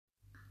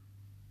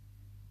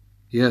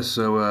Yeah,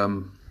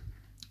 so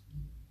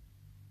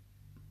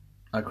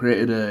I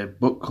created a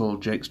book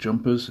called Jake's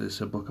Jumpers.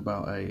 It's a book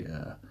about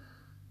a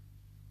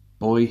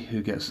boy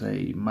who gets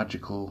a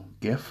magical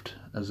gift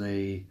as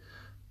a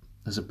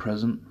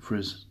present for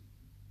his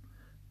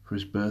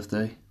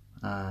birthday,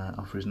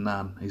 or for his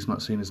nan. He's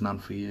not seen his nan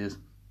for years,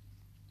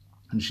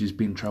 and she's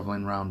been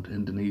travelling around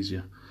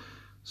Indonesia.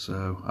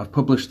 So I've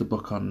published the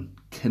book on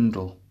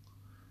Kindle,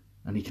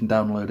 and you can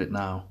download it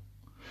now.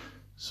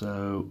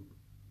 So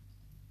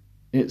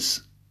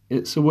it's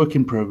a work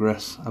in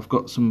progress. I've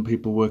got some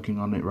people working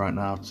on it right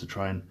now to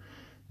try and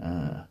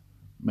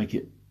make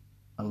it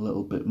a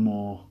little bit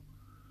more,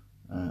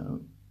 I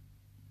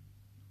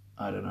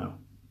don't know,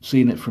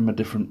 seeing it from a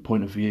different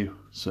point of view.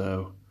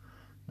 So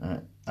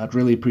I'd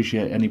really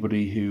appreciate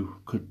anybody who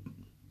could,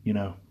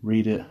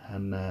 read it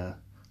and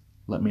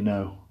let me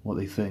know what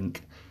they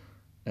think.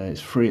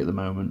 It's free at the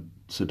moment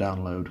to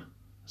download.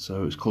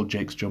 So it's called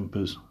Jake's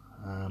Jumpers,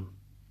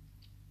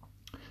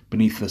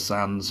 Beneath the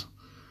Sands.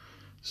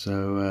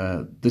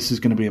 So this is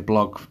going to be a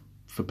blog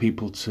for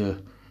people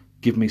to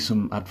give me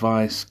some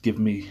advice, give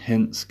me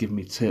hints, give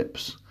me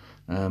tips.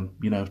 Let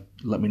me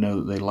know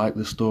that they like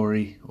the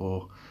story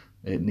or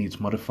it needs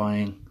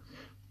modifying.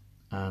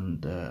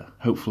 And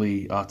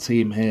hopefully our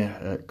team here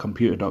at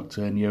Computer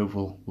Doctor in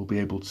Yeovil will be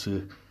able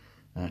to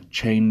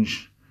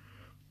change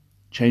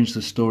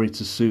the story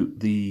to suit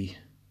the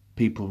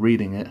people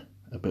reading it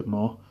a bit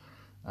more.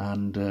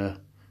 And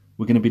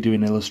we're going to be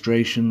doing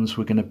illustrations,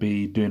 we're going to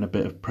be doing a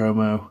bit of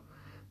promo,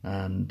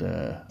 and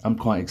I'm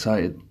quite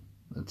excited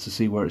to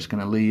see where it's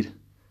going to lead.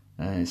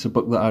 It's a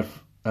book that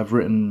I've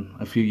written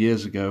a few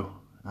years ago,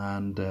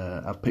 and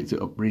I've picked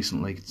it up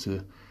recently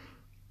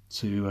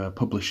to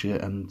publish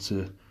it and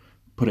to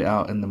put it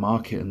out in the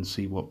market and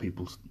see what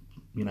people,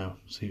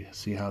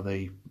 see how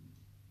they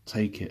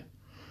take it.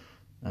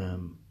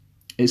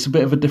 It's a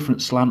bit of a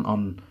different slant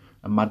on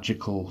a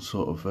magical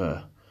sort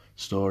of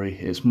story.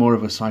 It's more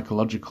of a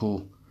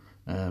psychological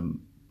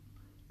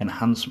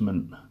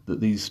enhancement that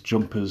these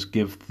jumpers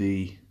give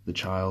the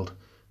child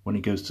when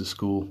he goes to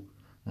school.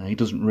 He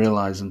doesn't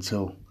realise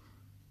until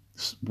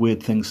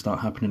weird things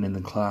start happening in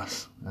the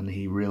class, and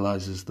he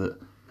realises that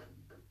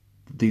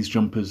these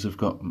jumpers have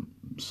got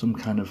some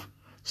kind of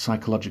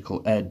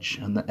psychological edge,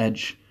 and the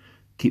edge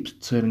keeps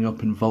turning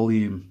up in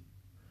volume.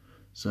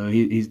 So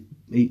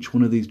each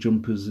one of these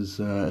jumpers is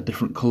a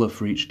different colour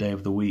for each day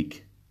of the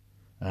week,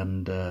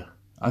 and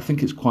I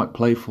think it's quite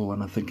playful,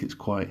 and I think it's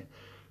quite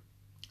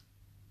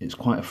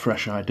a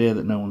fresh idea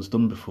that no one's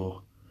done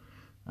before.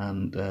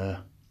 And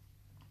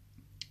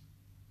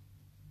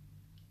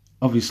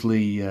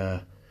obviously,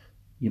 it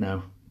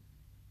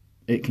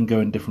can go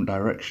in different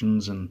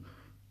directions, and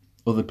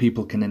other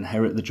people can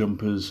inherit the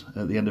jumpers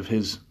at the end of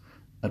his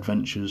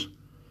adventures.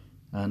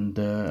 And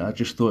I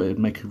just thought it'd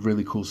make a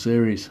really cool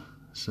series.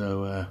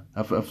 So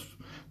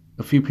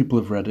a few people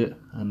have read it,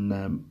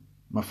 and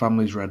my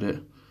family's read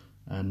it,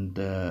 and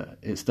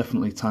it's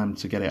definitely time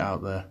to get it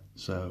out there.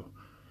 So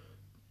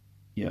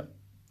yeah,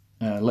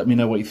 let me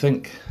know what you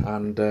think,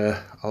 and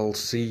I'll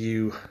see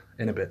you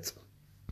in a bit.